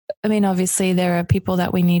 obviously there are people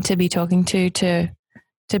that we need to be talking to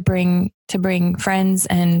bring friends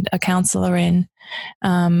and a counselor in.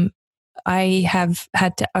 I have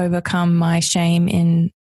had to overcome my shame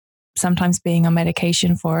in sometimes being on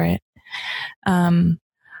medication for it.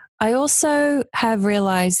 I also have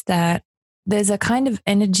realized that there's a kind of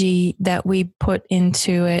energy that we put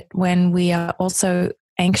into it when we are also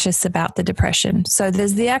anxious about the depression. So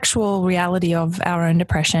there's the actual reality of our own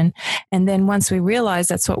depression. And then once we realize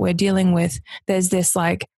that's what we're dealing with, there's this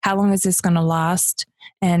like, how long is this going to last?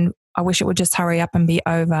 And I wish it would just hurry up and be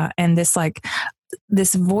over. And this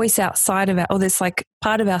voice outside of it, or this like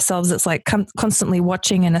part of ourselves that's like constantly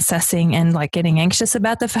watching and assessing and like getting anxious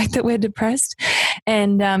about the fact that we're depressed.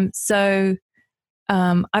 And so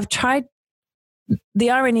I've tried. The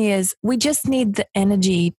irony is we just need the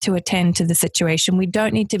energy to attend to the situation. We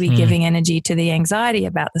don't need to be giving energy to the anxiety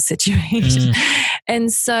about the situation.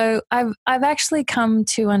 And so I've actually come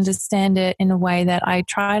to understand it in a way that I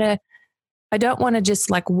don't want to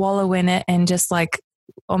just like wallow in it and just like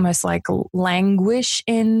almost like languish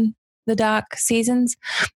in the dark seasons.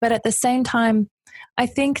 But at the same time, I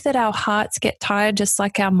think that our hearts get tired just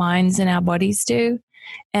like our minds and our bodies do.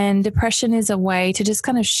 And depression is a way to just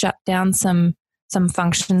kind of shut down some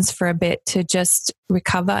functions for a bit to just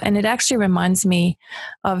recover. And it actually reminds me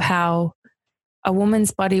of how a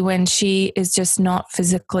woman's body, when she is just not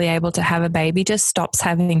physically able to have a baby, just stops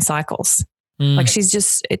having cycles. Like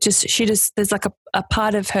there's like a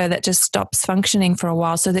part of her that just stops functioning for a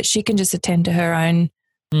while so that she can just attend to her own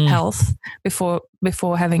health before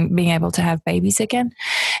being able to have babies again.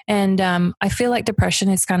 And I feel like depression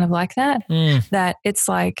is kind of like that, that it's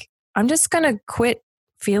like, I'm just going to quit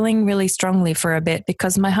feeling really strongly for a bit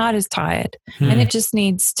because my heart is tired and it just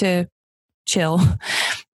needs to chill.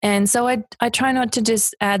 And so I try not to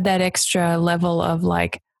just add that extra level of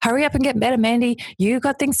like, hurry up and get better, Mandy. You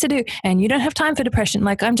got things to do and you don't have time for depression.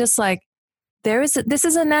 Like, I'm just like, this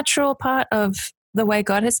is a natural part of the way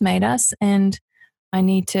God has made us. And I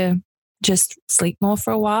need to just sleep more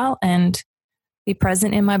for a while and be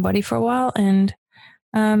present in my body for a while. And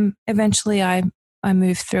eventually I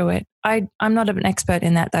moved through it. I'm not an expert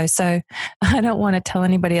in that though, so I don't want to tell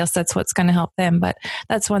anybody else that's what's going to help them. But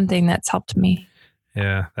that's one thing that's helped me.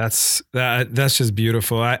 Yeah, that's just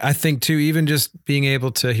beautiful. I think too, even just being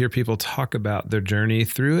able to hear people talk about their journey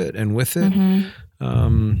through it and with it.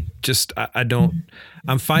 I'm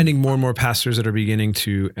finding more and more pastors that are beginning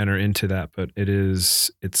to enter into that, but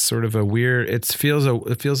it's sort of a weird, it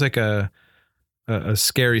feels like a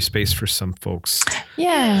scary space for some folks.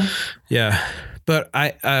 Yeah. Yeah. But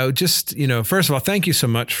I just, first of all, thank you so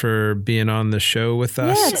much for being on the show with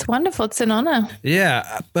us. Yeah, it's wonderful. It's an honor.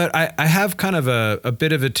 Yeah. But I have kind of a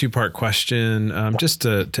bit of a 2-part question just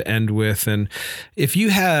to end with. And if you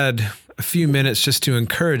had a few minutes just to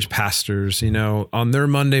encourage pastors, on their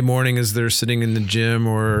Monday morning as they're sitting in the gym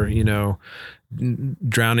or,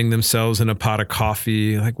 drowning themselves in a pot of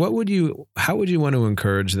coffee, like how would you want to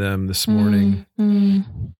encourage them this morning?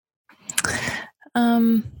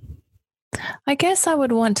 I guess I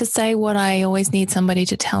would want to say what I always need somebody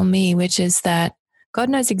to tell me, which is that God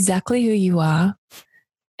knows exactly who you are,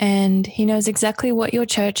 and He knows exactly what your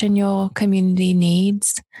church and your community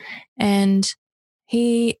needs. And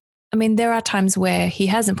there are times where He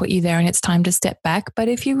hasn't put you there and it's time to step back. But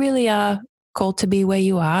if you really are called to be where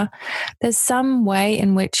you are, there's some way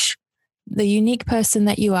in which the unique person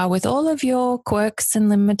that you are, with all of your quirks and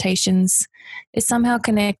limitations, is somehow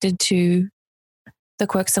connected to the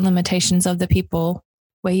quirks and limitations of the people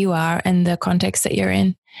where you are and the context that you're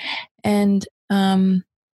in. And in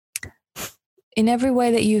every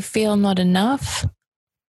way that you feel not enough,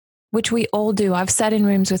 which we all do. I've sat in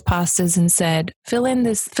rooms with pastors and said, fill in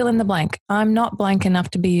the blank. I'm not blank enough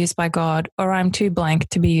to be used by God, or I'm too blank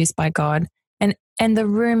to be used by God. And the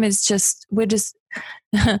room is just, we're just...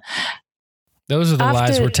 Those are the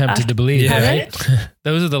lies we're tempted to believe, right?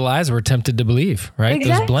 Those are the lies we're tempted to believe, right?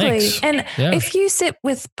 Exactly. Those blanks. And if you sit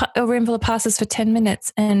with a room full of pastors for 10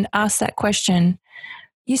 minutes and ask that question,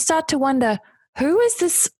 you start to wonder, who is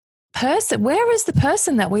this person? Where is the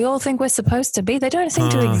person that we all think we're supposed to be? They don't seem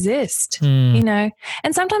to exist, And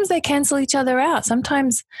sometimes they cancel each other out.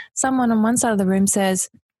 Sometimes someone on one side of the room says,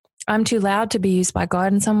 I'm too loud to be used by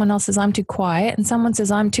God, and someone else says I'm too quiet, and someone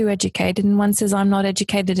says I'm too educated, and one says I'm not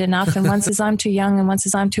educated enough, and one says I'm too young, and one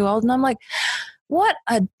says I'm too old. And I'm like, what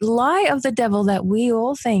a lie of the devil that we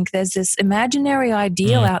all think there's this imaginary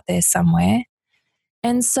ideal out there somewhere.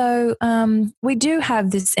 And so we do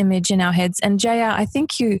have this image in our heads. And JR, I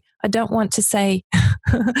don't want to say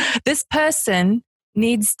this person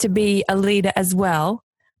needs to be a leader as well,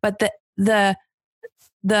 but the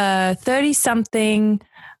 30-something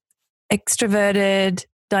extroverted,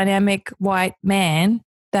 dynamic white man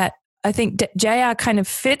that I think JR kind of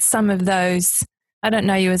fits some of those. I don't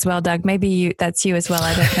know you as well, Doug. Maybe that's you as well.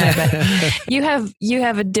 I don't know, but you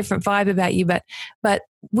have a different vibe about you. But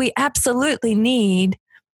we absolutely need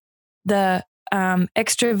the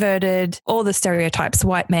extroverted, all the stereotypes,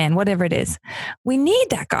 white man, whatever it is. We need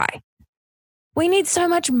that guy. We need so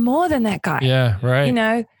much more than that guy. Yeah,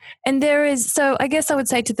 right. And there is, so I guess I would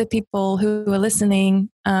say to the people who are listening,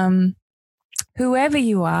 whoever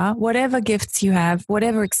you are, whatever gifts you have,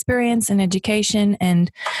 whatever experience and education and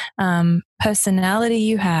personality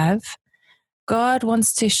you have, God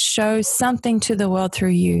wants to show something to the world through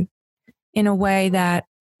you in a way that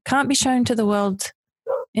can't be shown to the world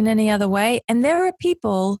in any other way. And there are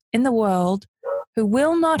people in the world who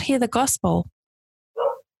will not hear the gospel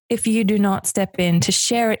if you do not step in to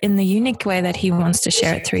share it in the unique way that He wants to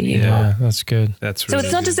share it through you. Yeah, that's good. That's really so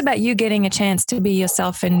it's not just about you getting a chance to be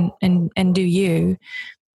yourself and do you.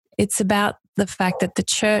 It's about the fact that the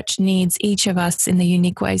church needs each of us in the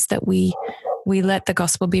unique ways that we let the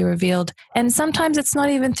gospel be revealed. And sometimes it's not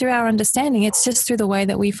even through our understanding. It's just through the way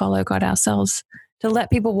that we follow God ourselves, to let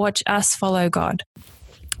people watch us follow God.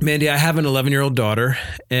 Mandy, I have an 11-year-old daughter,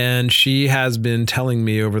 and she has been telling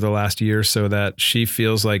me over the last year or so that she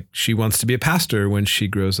feels like she wants to be a pastor when she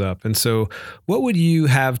grows up. And so what would you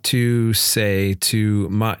have to say to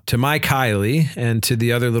my Kylie and to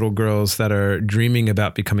the other little girls that are dreaming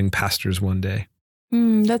about becoming pastors one day?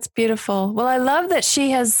 That's beautiful. Well, I love that she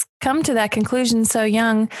has come to that conclusion so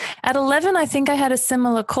young. At 11, I think I had a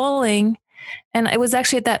similar calling, and it was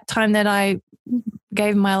actually at that time that I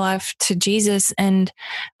gave my life to Jesus, and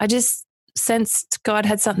I just sensed God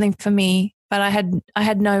had something for me, but I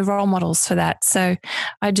had no role models for that. So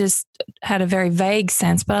I just had a very vague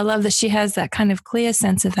sense, but I love that she has that kind of clear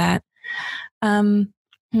sense of that. I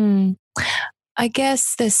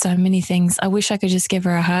guess there's so many things. I wish I could just give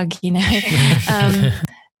her a hug,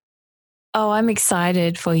 I'm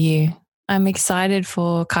excited for you. I'm excited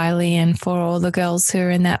for Kylie and for all the girls who are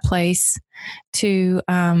in that place. to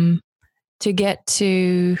get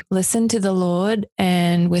to listen to the Lord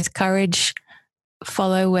and with courage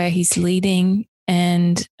follow where He's leading.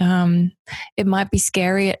 And it might be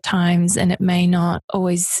scary at times, and you may not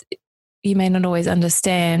always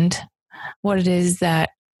understand what it is that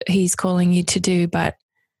He's calling you to do. But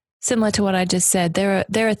similar to what I just said, there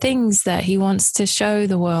are things that He wants to show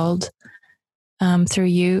the world through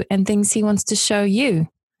you, and things He wants to show you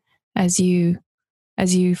as you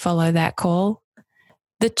follow that call.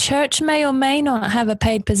 The church may or may not have a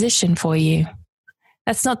paid position for you.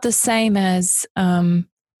 That's not the same as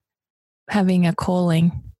having a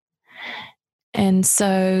calling. And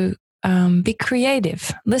so be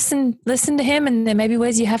creative. Listen to Him, and there may be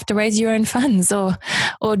ways you have to raise your own funds or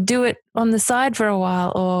do it on the side for a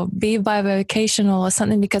while, or be bivocational or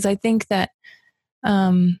something, because I think that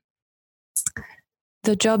the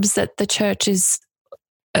jobs that the church is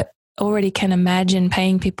already can imagine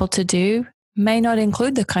paying people to do may not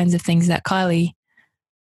include the kinds of things that Kylie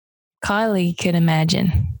can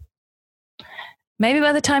imagine. Maybe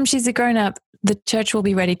by the time she's a grown-up, the church will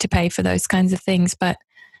be ready to pay for those kinds of things. But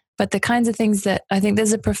the kinds of things that I think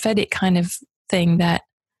there's a prophetic kind of thing that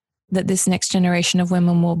this next generation of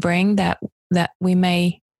women will bring that the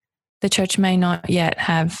church may not yet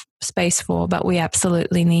have space for, but we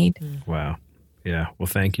absolutely need. Wow. Yeah. Well,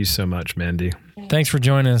 thank you so much, Mandy. Thanks for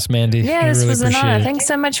joining us, Mandy. Yeah, this really was an honor. it. Thanks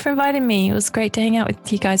so much for inviting me. It was great to hang out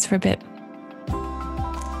with you guys for a bit.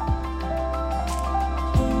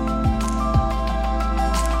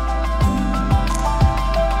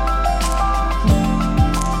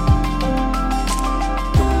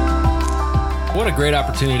 What a great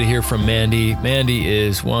opportunity to hear from Mandy. Mandy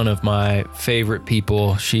is one of my favorite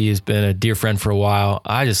people. She has been a dear friend for a while.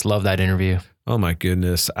 I just love that interview. Oh my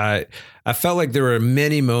goodness. I felt like there were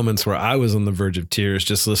many moments where I was on the verge of tears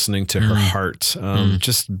just listening to her heart.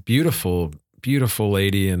 Just beautiful, beautiful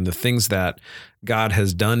lady, and the things that God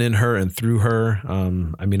has done in her and through her.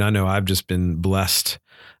 I mean, I know I've just been blessed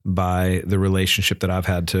by the relationship that I've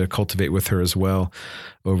had to cultivate with her as well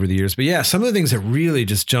over the years. But yeah, some of the things that really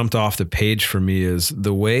just jumped off the page for me is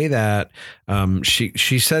the way that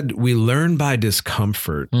she said we learn by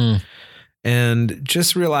discomfort. And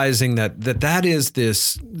just realizing that is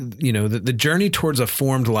this, the journey towards a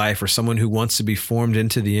formed life, or someone who wants to be formed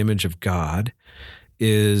into the image of God,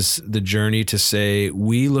 is the journey to say,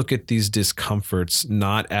 we look at these discomforts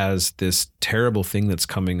not as this terrible thing that's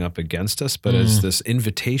coming up against us, but as this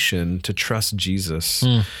invitation to trust Jesus.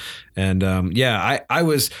 And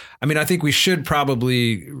I think we should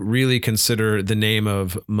probably really consider the name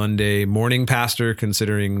of Monday Morning Pastor,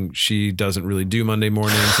 considering she doesn't really do Monday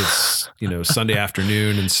mornings. It's, Sunday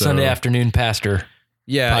afternoon. And so Sunday afternoon pastor.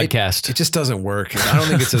 Yeah, podcast. It just doesn't work. I don't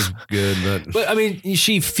think it's as good, but I mean,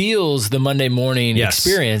 she feels the Monday morning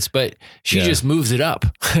experience, but she just moves it up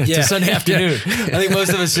to Sunday afternoon. I think most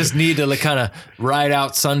of us just need to kind of ride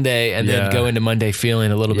out Sunday and then go into Monday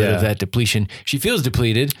feeling a little bit of that depletion. She feels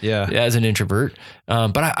depleted as an introvert.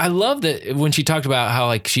 But I love that when she talked about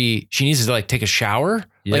how she needs to take a shower.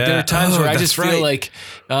 Yeah. Like there are times where I just feel like,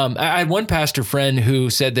 I had one pastor friend who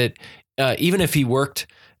said that even if he worked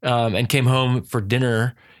and came home for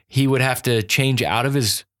dinner, he would have to change out of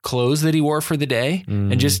his clothes that he wore for the day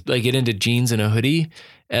and just get into jeans and a hoodie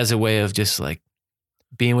as a way of just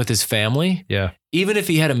being with his family. Yeah. Even if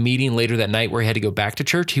he had a meeting later that night where he had to go back to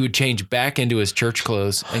church, he would change back into his church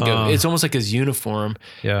clothes and go. It's almost like his uniform.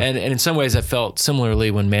 Yeah. And in some ways I felt similarly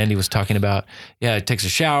when Mandy was talking about, takes a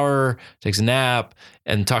shower, takes a nap,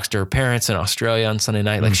 and talks to her parents in Australia on Sunday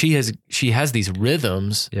night. Like she has these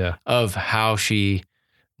rhythms of how she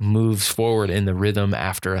moves forward in the rhythm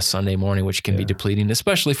after a Sunday morning, which can be depleting,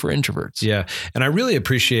 especially for introverts. Yeah. And I really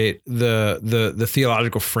appreciate the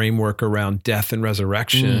theological framework around death and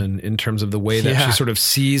resurrection in terms of the way that she sort of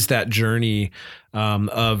sees that journey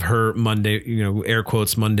of her Monday, air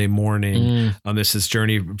quotes, Monday morning. This is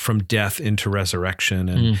journey from death into resurrection.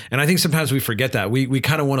 And I think sometimes we forget that. We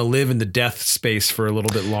kind of want to live in the death space for a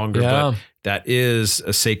little bit longer, but that is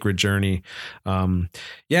a sacred journey.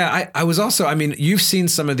 I was also, you've seen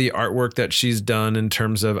some of the artwork that she's done in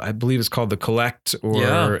terms of, I believe it's called The Collect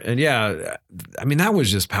that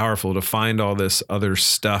was just powerful to find all this other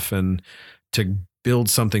stuff and to build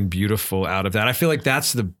something beautiful out of that. I feel like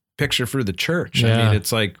that's the picture for the church.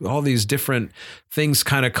 It's like all these different things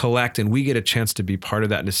kind of collect, and we get a chance to be part of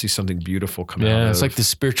that and to see something beautiful come out. Yeah, it's like the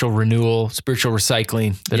spiritual renewal, spiritual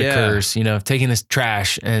recycling that occurs, taking this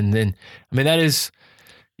trash. And then, that is,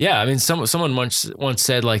 someone once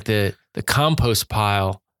said the compost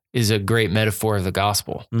pile is a great metaphor of the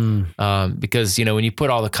gospel. Because, when you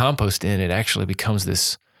put all the compost in, it actually becomes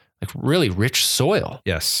this like really rich soil.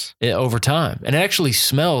 Yes. Over time. And it actually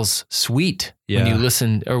smells sweet when you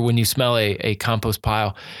listen or when you smell a compost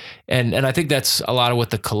pile. And I think that's a lot of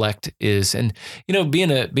what the Collect is. And, you know,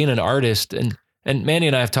 being an artist, and Mandy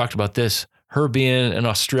and I have talked about this, her being an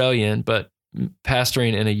Australian, but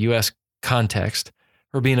pastoring in a U.S. context,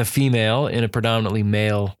 her being a female in a predominantly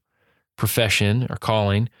male profession or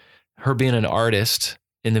calling, her being an artist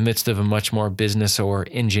in the midst of a much more business or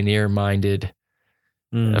engineer-minded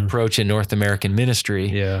approach in North American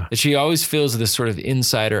ministry, that she always feels this sort of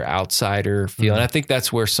insider-outsider feel. And I think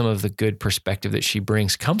that's where some of the good perspective that she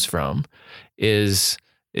brings comes from, is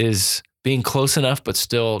being close enough but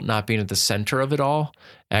still not being at the center of it all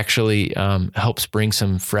actually helps bring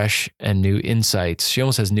some fresh and new insights. She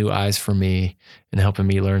almost has new eyes for me and helping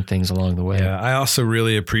me learn things along the way. Yeah, I also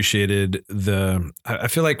really appreciated I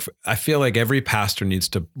feel like every pastor needs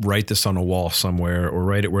to write this on a wall somewhere, or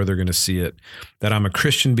write it where they're going to see it, that I'm a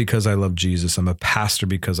Christian because I love Jesus. I'm a pastor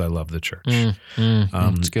because I love the church.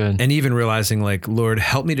 It's good. And even realizing, like, Lord,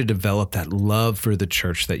 help me to develop that love for the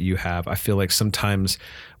church that you have. I feel like sometimes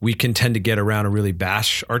we can tend to get around and really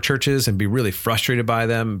bash our churches and be really frustrated by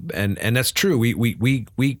them. And that's true.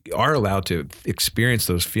 We are allowed to experience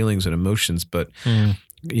those feelings and emotions, but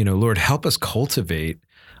you know, Lord, help us cultivate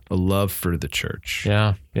a love for the church.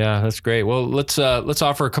 Yeah, that's great. Well, let's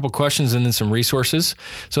offer a couple questions and then some resources.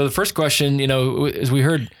 So the first question, you know, as we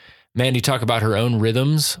heard Mandy talk about her own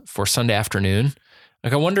rhythms for Sunday afternoon,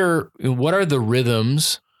 like, I wonder, what are the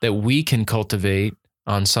rhythms that we can cultivate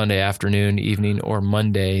on Sunday afternoon, evening, or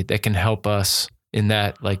Monday that can help us in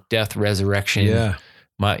that, like, death, resurrection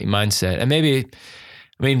mindset? And maybe,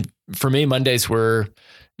 I mean, for me, Mondays were,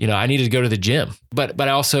 you know, I needed to go to the gym, but I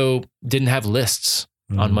also didn't have lists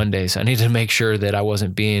on Mondays. I needed to make sure that I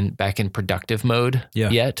wasn't being back in productive mode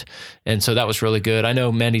yet. And so that was really good. I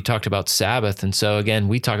know Mandy talked about Sabbath. And so again,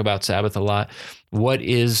 we talk about Sabbath a lot. What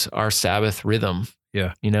is our Sabbath rhythm?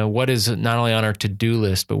 Yeah. You know, what is not only on our to-do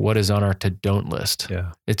list, but what is on our to-don't list?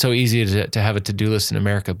 Yeah. It's so easy to have a to-do list in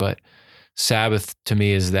America, but Sabbath to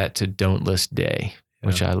me is that to-don't list day,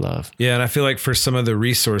 which I love. Yeah. And I feel like for some of the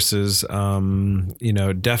resources, you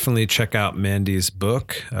know, definitely check out Mandy's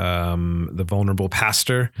book, The Vulnerable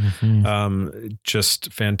Pastor.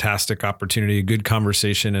 Just fantastic opportunity, good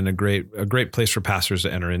conversation, and a great place for pastors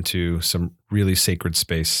to enter into some really sacred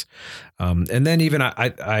space. And then even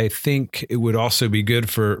I think it would also be good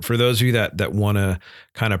for those of you that want to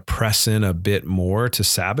kind of press in a bit more to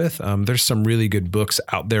Sabbath. There's some really good books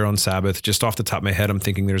out there on Sabbath. Just off the top of my head, I'm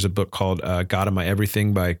thinking there's a book called God of My Everything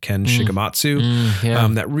by Ken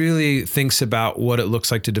Shigematsu that really thinks about what it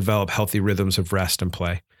looks like to develop healthy rhythms of rest and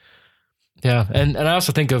play. Yeah. And I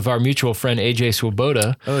also think of our mutual friend, AJ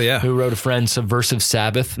Swoboda, who wrote a friend, Subversive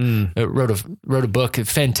Sabbath, wrote a book, a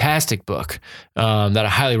fantastic book that I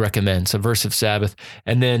highly recommend, Subversive Sabbath.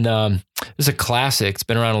 And then this is a classic. It's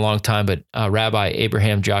been around a long time, but Rabbi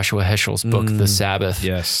Abraham Joshua Heschel's book, The Sabbath,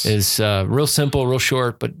 is real simple, real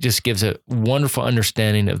short, but just gives a wonderful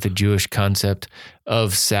understanding of the Jewish concept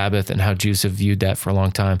of Sabbath and how Jews have viewed that for a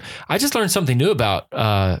long time. I just learned something new about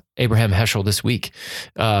Abraham Heschel this week.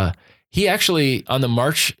 He actually, on the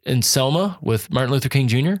march in Selma with Martin Luther King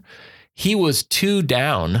Jr., he was 2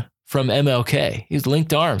 down from MLK. He was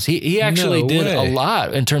linked arms. He actually did a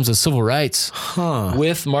lot in terms of civil rights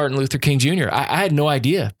with Martin Luther King Jr. I had no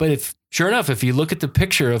idea, but sure enough, if you look at the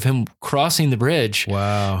picture of him crossing the bridge,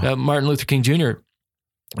 Martin Luther King Jr.,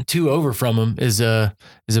 2 over from him is a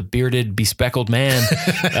bearded, bespeckled man,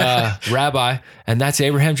 rabbi, and that's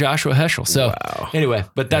Abraham Joshua Heschel. So anyway,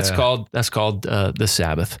 but that's called the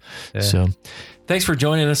Sabbath. So thanks for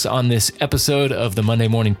joining us on this episode of the Monday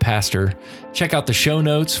Morning Pastor. Check out the show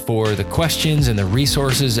notes for the questions and the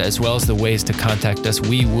resources, as well as the ways to contact us.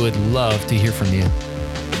 We would love to hear from you.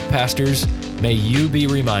 Pastors, may you be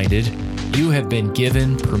reminded you have been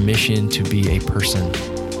given permission to be a person.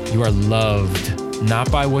 You are loved,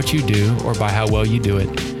 not by what you do or by how well you do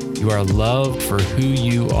it. You are loved for who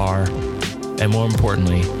you are, and more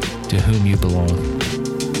importantly, to whom you belong.